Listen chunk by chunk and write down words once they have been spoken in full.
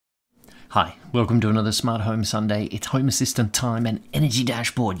Hi, welcome to another Smart Home Sunday. It's Home Assistant time and Energy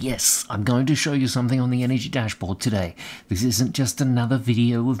Dashboard. Yes, I'm going to show you something on the Energy Dashboard today. This isn't just another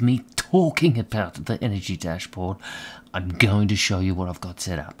video of me talking about the Energy Dashboard. I'm going to show you what I've got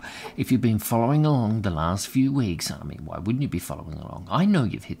set up. If you've been following along the last few weeks, I mean, why wouldn't you be following along? I know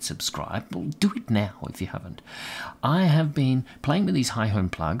you've hit subscribe. Well, do it now if you haven't. I have been playing with these Hi-Home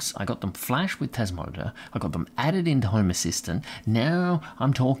plugs. I got them flash with Tasmota. I got them added into Home Assistant. Now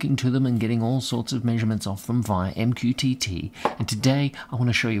I'm talking to them and getting all sorts of measurements off them via MQTT. And today I want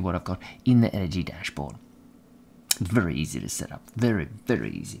to show you what I've got in the Energy Dashboard. Very easy to set up. Very,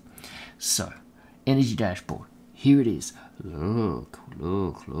 very easy. So, Energy Dashboard. Here it is. Look,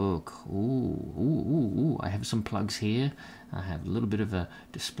 look, look. Ooh, ooh, ooh, ooh. I have some plugs here. I have a little bit of a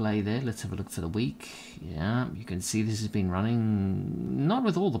display there. Let's have a look for the week. Yeah, you can see this has been running, not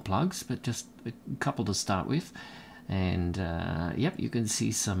with all the plugs, but just a couple to start with. And, yep, you can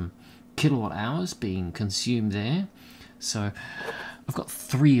see some kilowatt hours being consumed there. So, I've got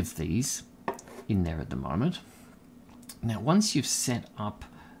 3 of these in there at the moment. Now, once you've set up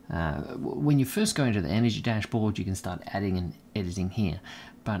when you first go into the Energy Dashboard, you can start adding and editing here.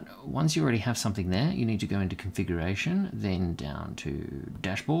 But once you already have something there, you need to go into Configuration, then down to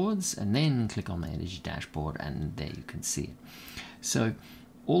Dashboards, and then click on the Energy Dashboard, and there you can see it. So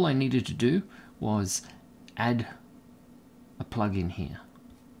all I needed to do was add a plug-in here.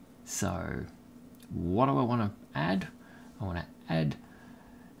 So what do I want to add? I want to add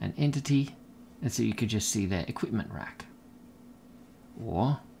an entity, and so you could just see there, equipment rack,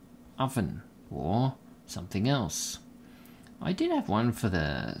 or oven, or something else. I did have one for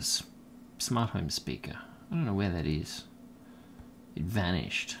the smart home speaker. I don't know where that is. It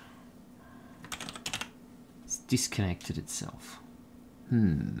vanished. It's disconnected itself.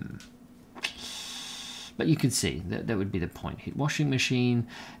 But you can see that would be the point. Hit washing machine,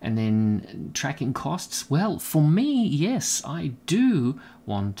 and then tracking costs. Well, for me, yes, I do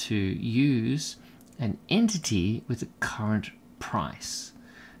want to use an entity with a current price.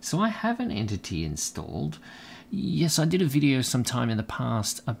 So I have an entity installed. Yes, I did a video sometime in the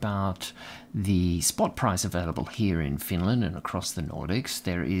past about the spot price available here in Finland and across the Nordics.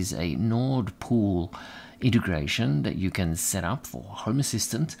 There is a Nord Pool integration that you can set up for Home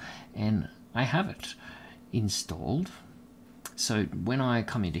Assistant, and I have it installed. So when I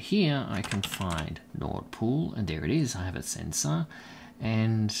come into here, I can find Nord Pool, and there it is. I have a sensor,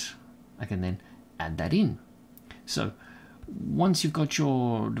 and I can then add that in. So once you've got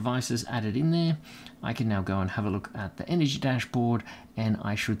your devices added in there, I can now go and have a look at the Energy Dashboard, and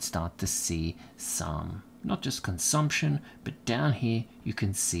I should start to see some, not just consumption, but down here you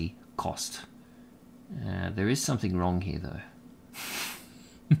can see cost. There is something wrong here though.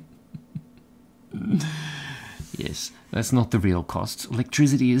 Yes, that's not the real cost.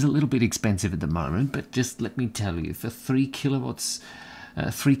 Electricity is a little bit expensive at the moment, but just let me tell you, for 3 kilowatt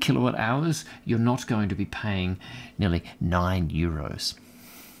hours, you're not going to be paying nearly €9.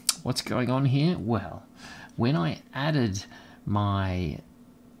 What's going on here? Well, when I added my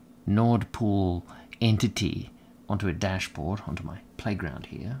Nord Pool entity onto a dashboard, onto my playground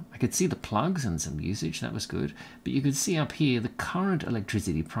here, I could see the plugs and some usage. That was good. But you can see up here the current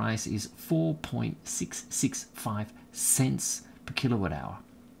electricity price is 4.665 cents per kilowatt hour.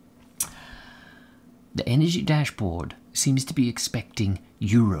 The Energy Dashboard seems to be expecting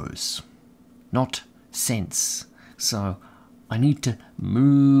euros, not cents. So I need to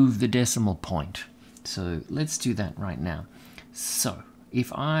move the decimal point. So let's do that right now. So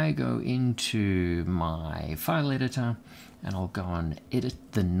if I go into my file editor, and I'll go and edit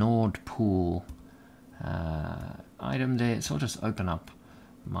the Nord Pool item there. So I'll just open up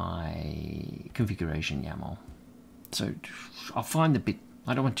my configuration YAML. So I'll find the bit.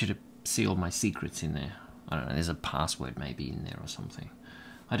 I don't want you to see all my secrets in there. I don't know, there's a password maybe in there or something.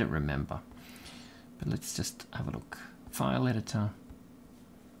 I don't remember. But let's just have a look. File editor,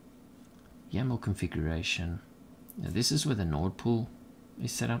 YAML configuration. Now this is where the Nord Pool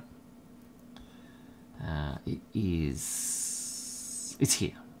is set up. It's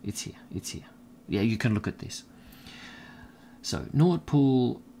here. Yeah, you can look at this. So Nord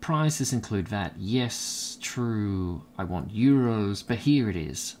Pool prices include VAT. Yes, true. I want euros, but here it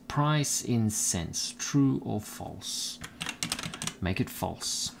is. Price in cents. True or false? Make it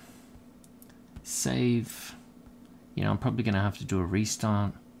false. Save. You know, I'm probably going to have to do a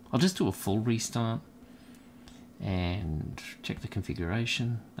restart. I'll just do a full restart. And check the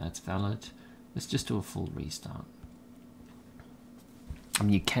configuration. That's valid. Let's just do a full restart. I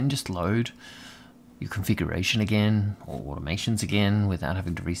mean, you can just load your configuration again or automations again without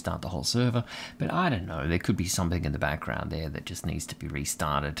having to restart the whole server, but I don't know, there could be something in the background there that just needs to be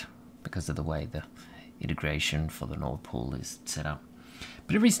restarted because of the way the integration for the Nord Pool is set up.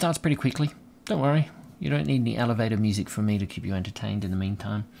 But it restarts pretty quickly. Don't worry, you don't need any elevator music from me to keep you entertained in the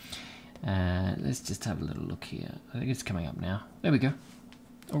meantime. Let's just have a little look here. I think it's coming up now. There we go.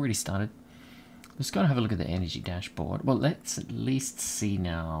 Already started. Let's go and have a look at the energy dashboard. Well, let's at least see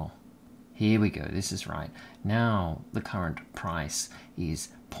now. Here we go. This is right. Now the current price is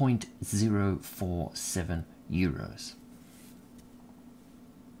 0.047 euros.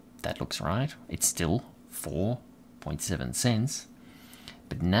 That looks right. It's still 4.7 cents.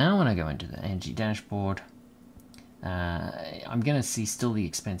 But now when I go into the energy dashboard, I'm going to see still the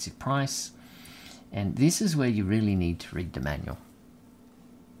expensive price. And this is where you really need to read the manual.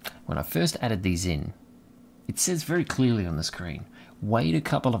 When I first added these in, it says very clearly on the screen, wait a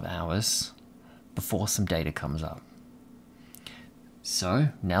couple of hours before some data comes up. So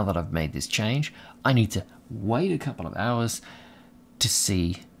now that I've made this change, I need to wait a couple of hours to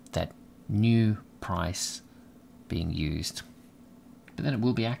see that new price being used. But then it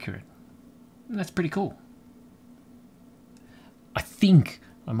will be accurate. And that's pretty cool. I think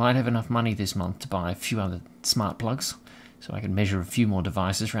I might have enough money this month to buy a few other smart plugs so I can measure a few more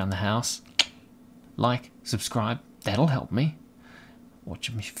devices around the house. Like, subscribe, that'll help me. Watch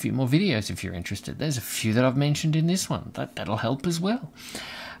a few more videos if you're interested. There's a few that I've mentioned in this one. That'll help as well.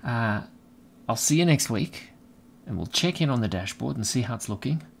 I'll see you next week, and we'll check in on the dashboard and see how it's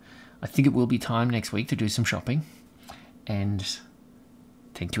looking. I think it will be time next week to do some shopping. And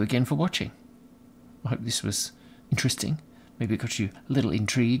thank you again for watching. I hope this was interesting. Maybe it got you a little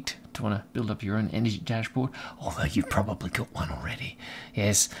intrigued to want to build up your own energy dashboard, although you've probably got one already.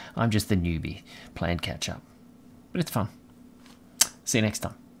 Yes, I'm just the newbie playing catch up. But it's fun. See you next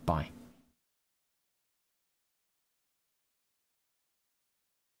time. Bye.